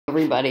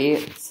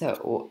Everybody,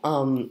 so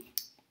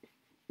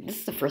this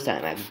is the first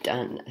time I've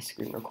done a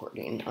screen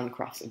recording on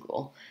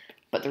Crossable,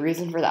 but the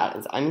reason for that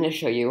is I'm going to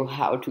show you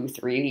how to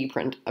 3D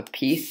print a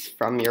piece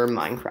from your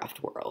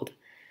Minecraft world,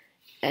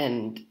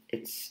 and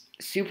it's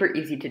super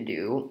easy to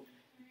do.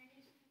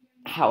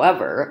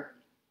 However,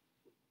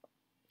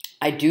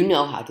 I do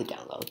know how to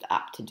download the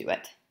app to do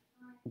it,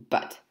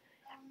 but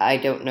I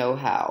don't know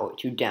how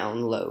to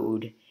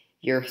download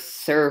your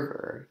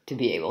server to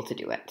be able to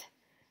do it.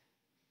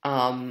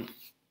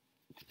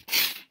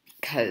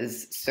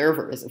 Because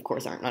servers, of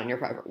course, aren't on your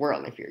private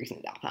world. And if you're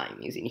using the app I'm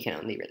using, you can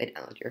only really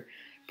download your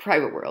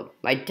private world.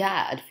 My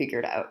dad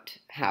figured out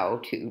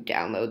how to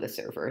download the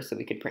server so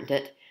we could print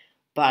it,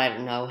 but I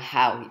don't know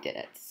how he did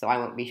it, so I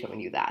won't be showing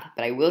you that.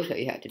 But I will show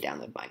you how to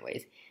download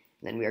Mineways,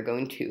 and then we are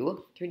going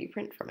to 3D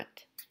print from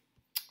it.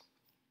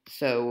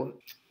 So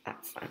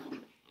that's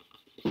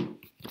fine.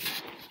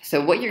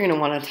 So what you're going to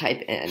want to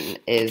type in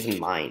is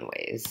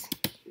Mineways.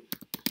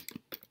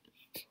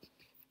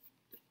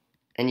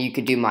 And you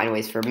could do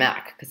Mineways for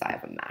Mac, because I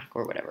have a Mac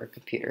or whatever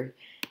computer.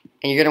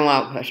 And you're going to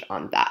want to push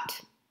on that.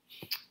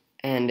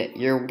 And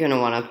you're going to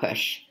want to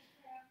push,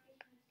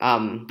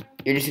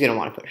 you're just going to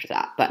want to push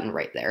that button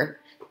right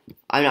there.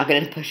 I'm not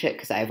going to push it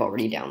because I've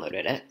already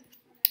downloaded it.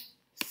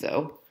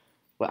 So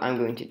what I'm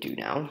going to do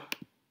now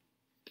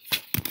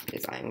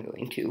is I'm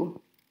going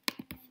to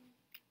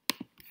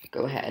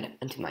go ahead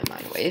into my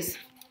Mineways.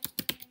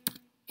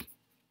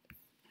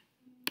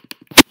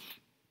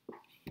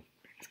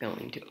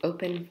 Going to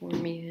open for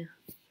me.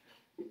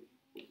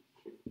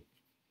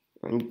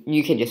 And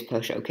you can just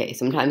push OK.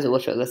 Sometimes it will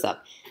show this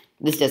up.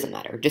 This doesn't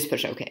matter. Just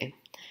push OK.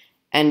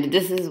 And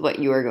this is what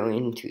you are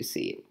going to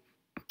see.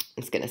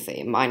 It's going to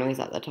say Mineways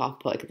at the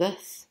top like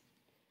this.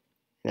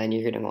 And then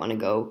you're going to want to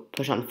go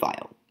push on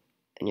File.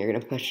 And you're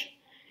going to push.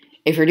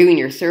 If you're doing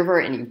your server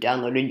and you've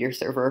downloaded your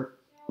server,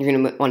 you're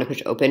going to want to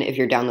push Open. If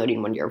you're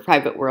downloading one of your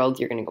private worlds,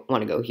 you're going to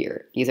want to go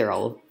here. These are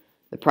all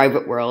the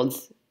private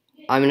worlds.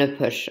 I'm going to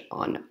push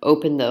on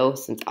Open, though,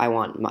 since I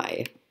want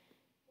my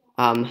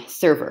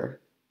server.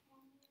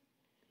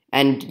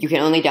 And you can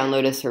only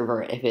download a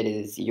server if it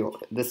is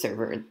the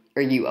server,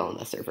 or you own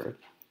the server.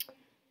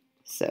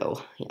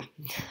 So,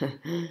 yeah.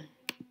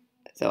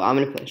 So I'm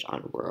going to push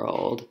on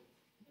World. I'm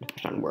going to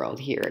push on World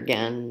here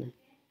again.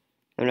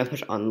 I'm going to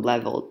push on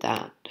Level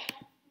that.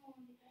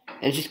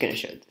 And it's just going to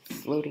show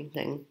this loading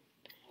thing.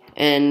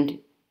 And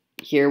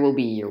here will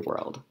be your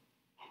world.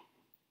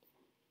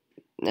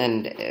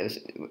 And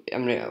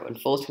I'm going to go in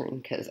full screen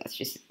because that's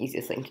just the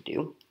easiest thing to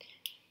do.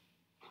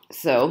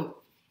 So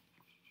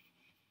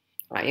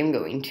I am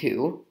going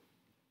to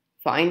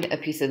find a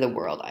piece of the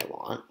world I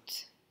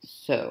want.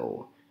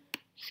 So I'm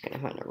just going to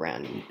find a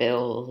random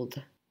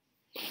build.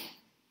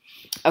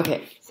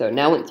 Okay, so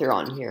now once you're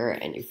on here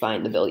and you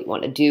find the build you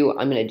want to do,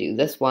 I'm going to do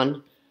this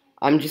one.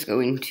 I'm just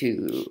going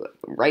to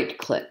right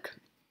click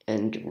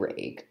and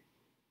drag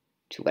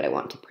to what I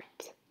want to print.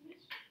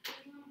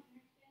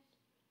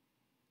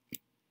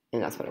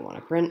 And that's what I want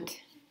to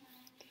print.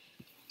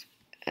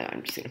 And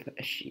I'm just going to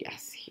push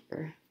yes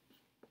here.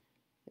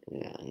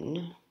 And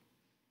then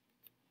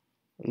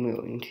I'm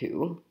going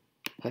to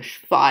push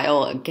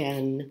File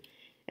again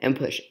and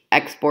push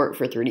Export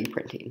for 3D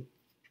printing.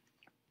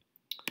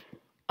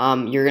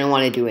 You're going to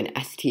want to do an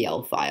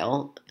STL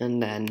file, and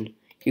then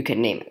you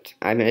can name it.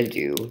 I'm going to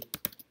do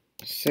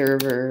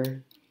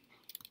Server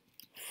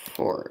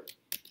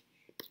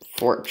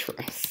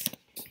Fortress.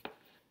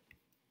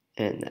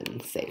 And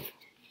then save.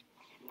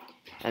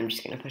 I'm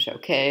just going to push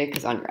OK,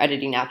 because on your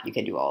editing app, you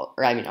can do all,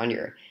 or I mean on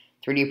your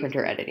 3D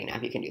printer editing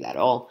app, you can do that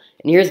all.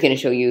 And here's going to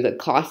show you the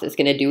cost it's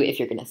going to do if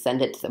you're going to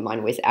send it to the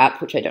Mineways app,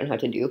 which I don't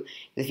have to do.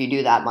 If you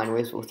do that,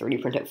 Mineways will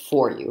 3D print it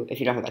for you if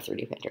you don't have a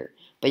 3D printer.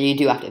 But you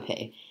do have to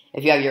pay.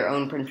 If you have your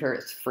own printer,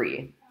 it's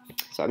free.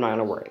 So I'm not going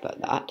to worry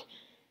about that.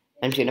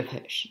 I'm just going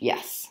to push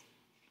yes.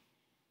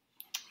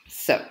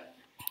 So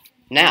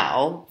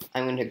now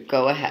I'm going to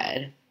go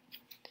ahead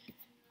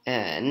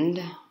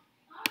and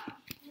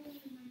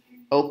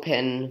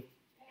open.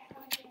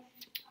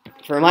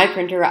 For my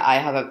printer, I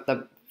have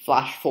the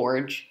Flash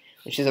Forge,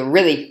 which is a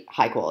really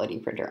high quality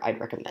printer. I'd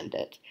recommend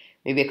it.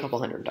 Maybe a couple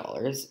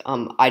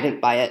 $100. I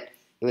didn't buy it.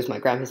 It was my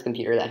grandpa's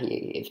computer that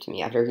he gave to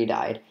me after he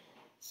died.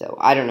 So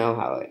I don't know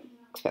how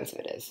expensive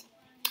it is.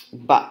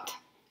 But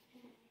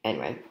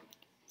anyway,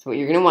 so what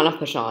you're going to want to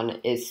push on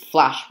is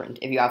Flash Print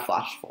if you have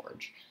Flash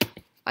Forge.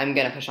 I'm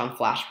going to push on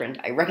Flash Print.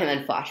 I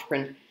recommend Flash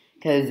Print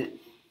because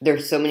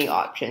there's so many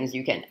options.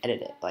 You can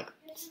edit it like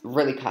it's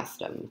really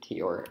custom to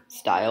your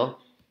style.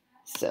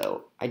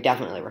 So I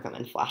definitely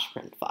recommend Flash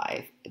Print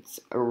 5.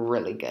 It's a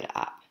really good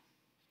app.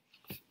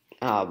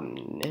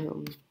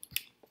 No,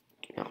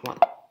 do not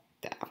want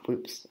that.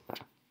 Oops.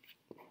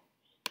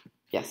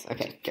 Yes,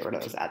 okay, get rid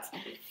of those ads.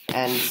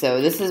 And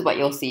so this is what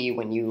you'll see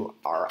when you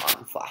are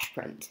on Flash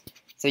Print.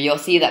 So you'll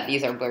see that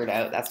these are blurred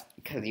out. That's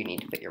because you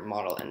need to put your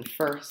model in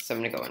first. So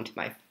I'm going to go into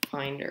my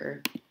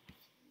Finder.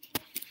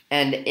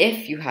 And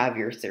if you have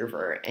your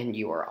server and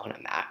you are on a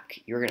Mac,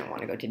 you're going to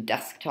want to go to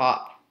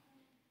Desktop,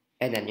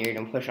 and then you're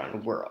going to push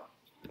on World.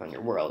 on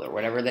your world or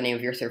whatever the name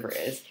of your server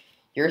is,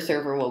 your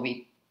server will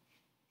be,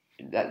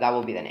 that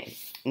will be the name.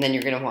 And then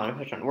you're going to want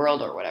to push on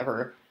world or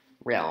whatever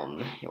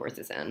realm yours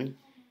is in.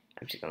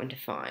 I'm just going to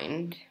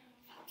find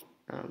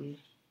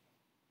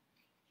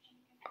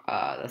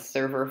the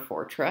server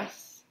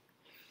fortress.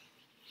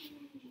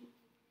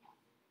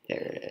 There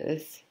it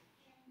is.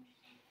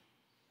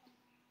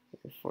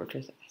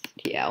 Fortress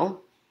STL.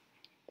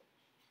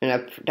 I'm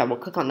going to double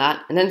click on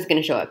that, and then it's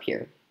going to show up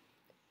here.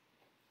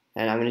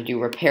 And I'm going to do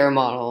repair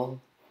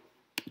model,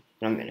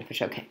 and I'm going to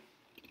push OK.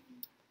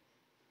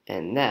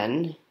 And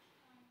then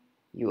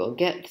you will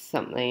get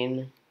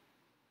something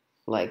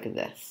like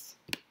this.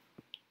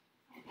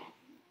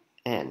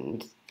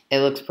 And it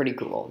looks pretty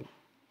cool.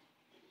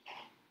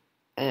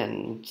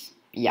 And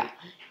yeah,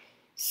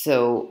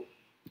 so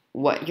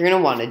what you're going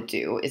to want to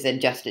do is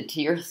adjust it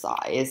to your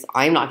size.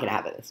 I'm not going to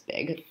have it this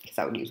big because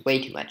that would use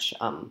way too much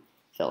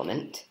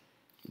filament.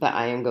 But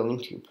I am going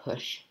to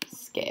push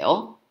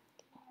scale.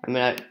 I'm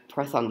going to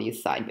press on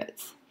these side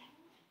bits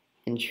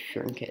and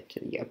shrink it to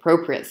the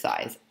appropriate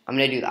size. I'm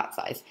going to do that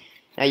size.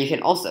 Now you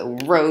can also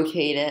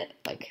rotate it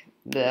like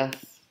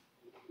this,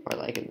 or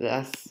like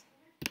this,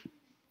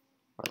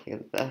 or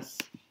like this.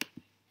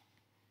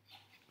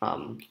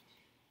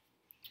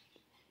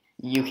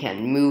 You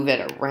can move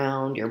it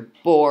around your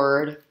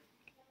board.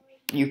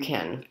 You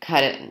can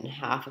cut it in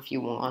half if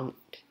you want.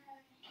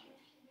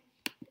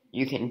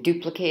 You can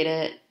duplicate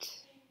it.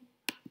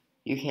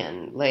 You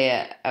can lay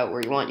it out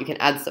where you want. You can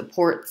add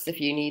supports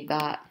if you need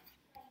that.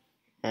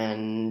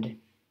 And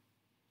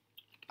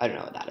I don't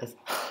know what that is.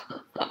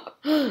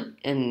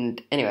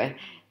 And anyway,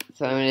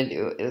 so what I'm going to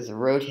do is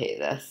rotate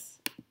this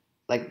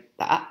like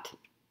that.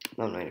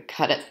 I'm going to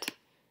cut it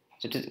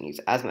so it doesn't use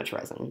as much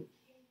resin.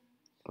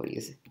 I'll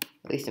use the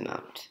least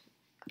amount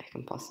I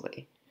can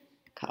possibly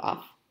cut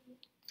off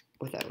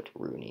without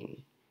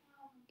ruining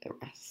the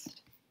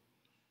rest.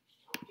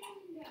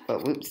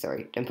 Oh, oops,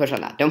 sorry. Don't push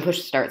on that. Don't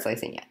push start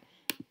slicing yet.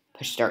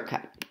 Push start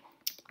cut.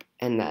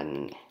 And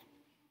then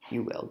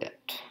you will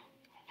get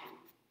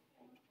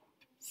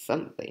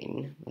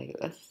something like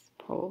this,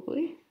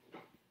 probably.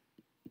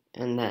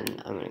 And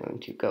then I'm going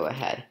to go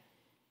ahead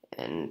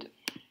and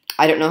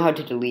I don't know how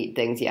to delete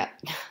things yet.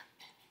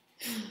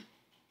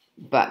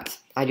 But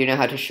I do know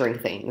how to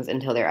shrink things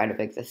until they're out of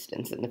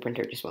existence, and the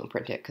printer just won't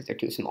print it because they're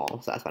too small.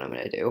 So that's what I'm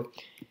going to do,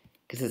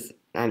 because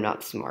I'm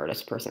not the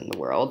smartest person in the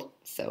world.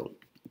 So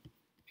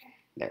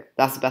there,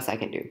 that's the best I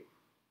can do.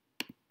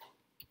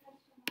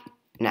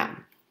 Now,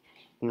 I'm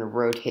going to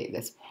rotate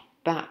this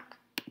back.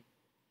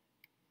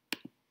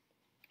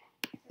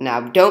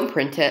 Now, don't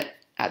print it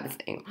at this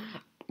angle.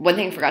 One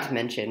thing I forgot to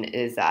mention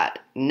is that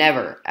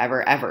never,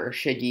 ever, ever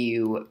should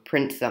you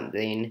print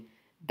something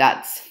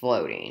that's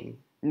floating,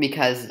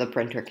 because the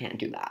printer can't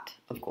do that,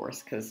 of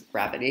course, because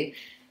gravity.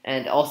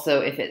 And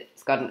also, if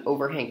it's got an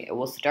overhang, it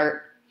will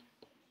start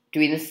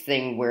doing this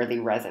thing where the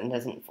resin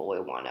doesn't fully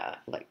want to,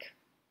 like,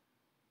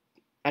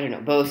 I don't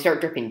know, but it'll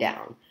start dripping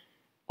down.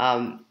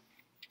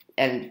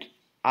 And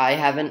I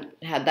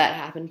haven't had that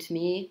happen to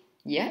me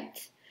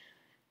yet,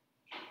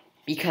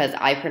 because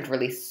I print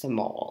really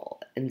small,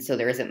 and so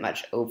there isn't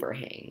much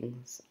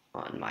overhangs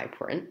on my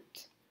print,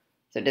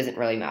 so it doesn't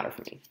really matter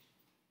for me.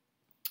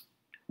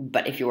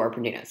 But if you are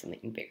printing out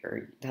something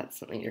bigger, that's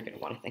something you're going to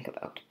want to think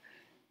about.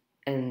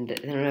 And then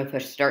I'm going to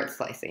push start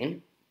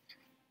slicing.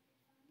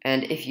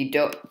 And if you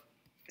don't,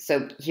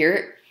 so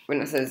here, when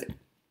it says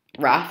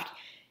raft,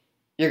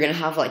 you're going to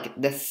have like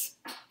this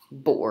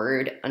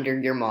board under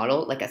your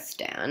model, like a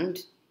stand.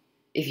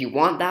 If you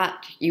want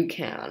that, you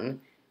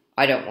can.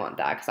 I don't want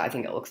that because I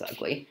think it looks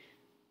ugly.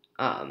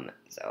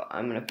 So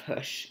I'm going to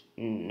push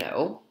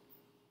no.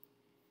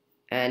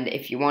 And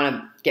if you want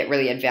to get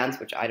really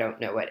advanced, which I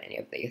don't know what any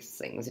of these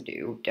things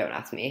do, don't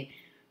ask me,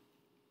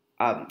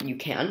 you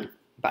can,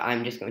 but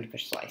I'm just going to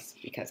push slice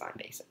because I'm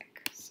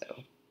basic. So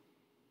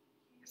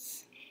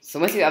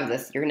once you have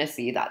this, you're going to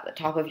see that the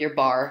top of your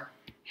bar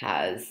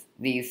has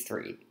these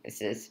three. It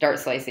says start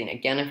slicing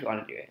again if you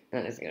want to do it.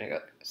 And then it's going to go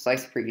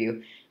slice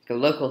preview, go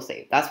local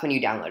save. That's when you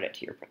download it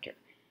to your printer.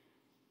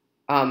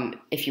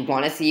 If you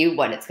want to see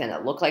what it's going to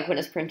look like when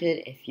it's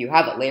printed, if you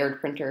have a layered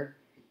printer,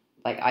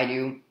 like I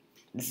do,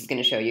 this is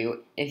going to show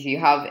you. If you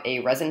have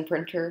a resin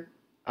printer,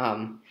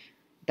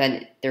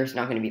 then there's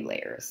not going to be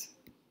layers.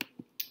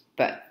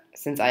 But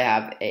since I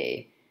have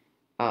a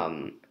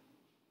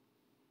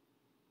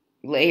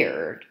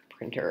layered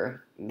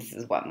printer, this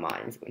is what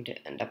mine's going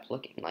to end up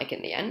looking like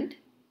in the end.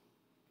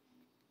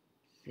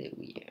 So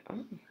yeah,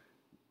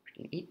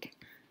 pretty neat.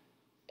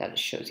 That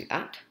just shows you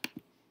that.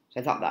 So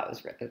I thought that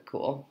was really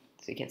cool.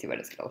 So you can see what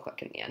it's going to look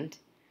like in the end.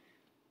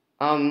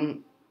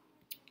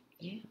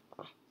 Yeah.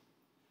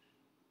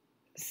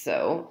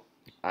 So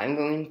I'm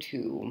going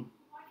to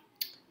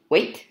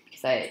wait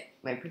because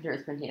my printer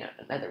is printing out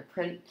another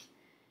print,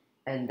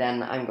 and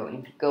then I'm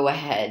going to go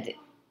ahead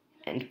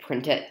and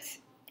print it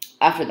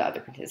after the other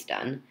print is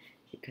done,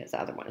 because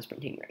the other one is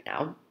printing right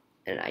now,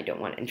 and I don't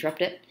want to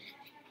interrupt it.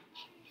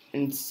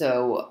 And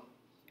so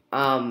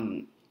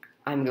I'm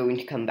going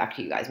to come back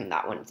to you guys when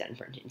that one is done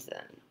printing, so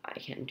then I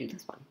can do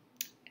this one.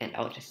 and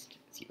I'll just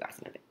see you guys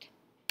in a bit.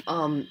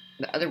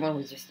 The other one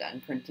was just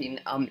done printing.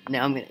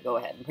 Now I'm gonna go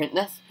ahead and print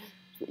this.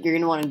 What you're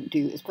gonna want to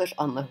do is push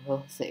on the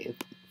little save,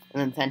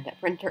 and then send to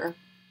printer.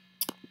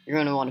 You're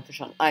gonna want to push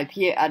on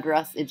IP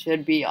address. It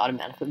should be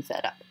automatically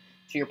set up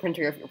to your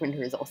printer if your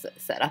printer is also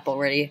set up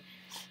already,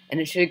 and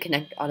it should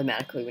connect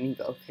automatically when you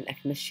go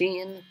connect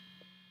machine.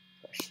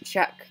 Push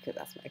check, because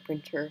that's my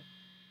printer,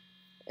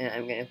 and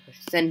I'm gonna push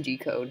send G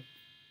code,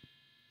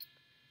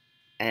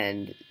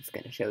 and it's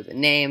gonna show the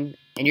name,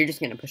 and you're just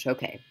gonna push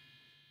OK.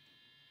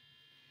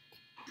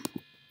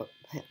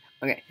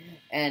 Okay,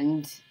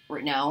 and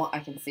right now I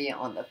can see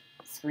on the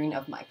screen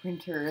of my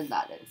printer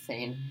that it's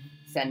saying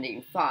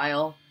sending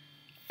file,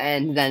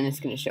 and then it's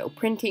going to show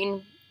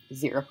printing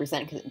 0%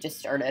 because it just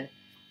started,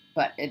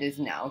 but it is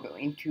now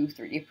going to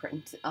 3D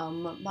print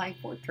my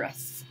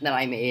fortress that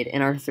I made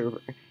in our server.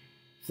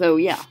 So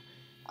yeah,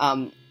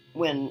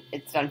 when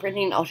it's done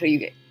printing, I'll show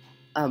you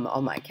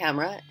on my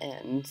camera,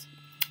 and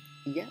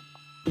yeah.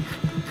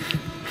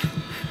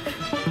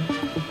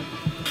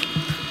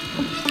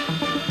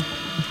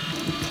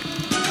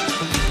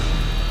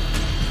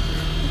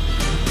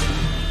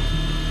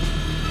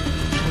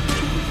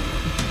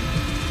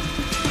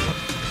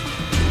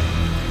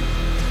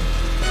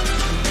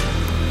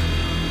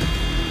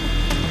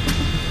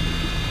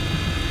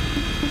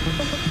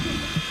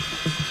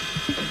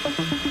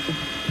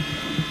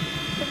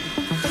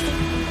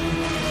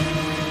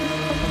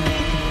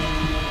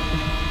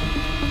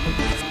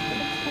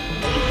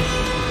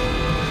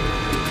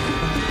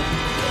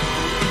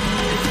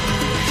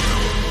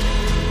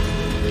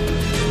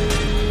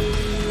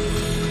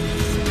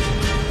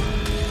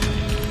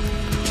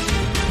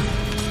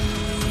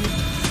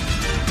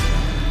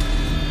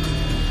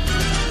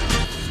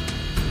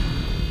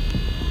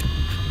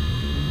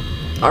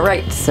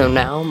 Alright, so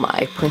now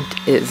my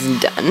print is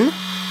done.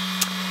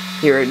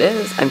 Here it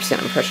is. I'm just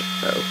going to push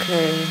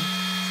OK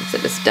since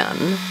it is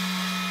done.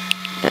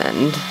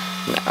 And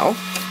now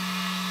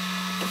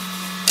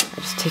I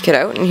just take it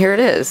out, and here it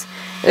is.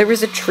 There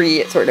was a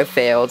tree, it sort of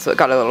failed, so it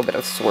got a little bit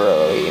of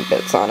swirly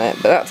bits on it,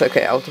 but that's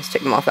okay, I'll just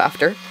take them off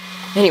after.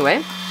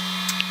 Anyway,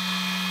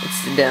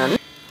 it's done.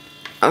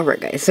 Alright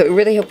guys, so I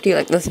really hope you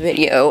liked this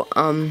video.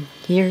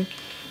 Here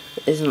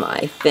is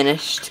my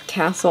finished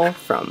castle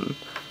from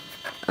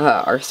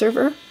our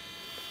server,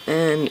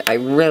 and I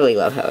really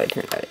love how it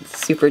turned out.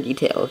 It's super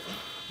detailed.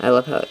 I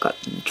love how it got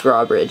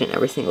drawbridge in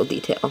every single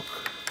detail,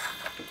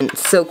 and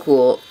it's so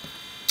cool.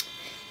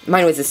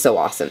 Mineways is so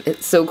awesome.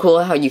 It's so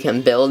cool how you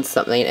can build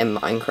something in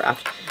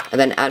Minecraft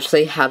and then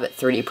actually have it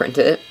 3D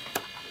printed it,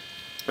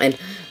 and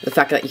the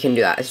fact that you can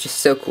do that is just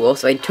so cool.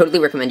 So I totally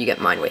recommend you get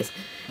Mineways.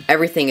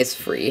 Everything is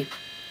free,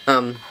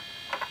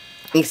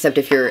 except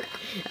if you're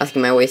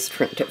asking Mineways to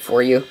print it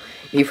for you.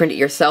 If you print it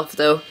yourself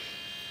though,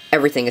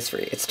 everything is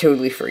free. It's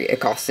totally free. It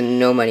costs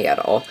no money at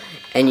all,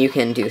 and you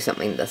can do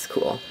something this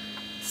cool.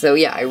 So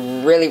yeah, I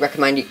really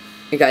recommend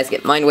you guys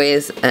get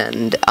Mineways,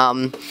 and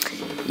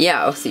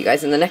yeah, I'll see you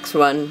guys in the next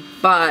one.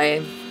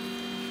 Bye!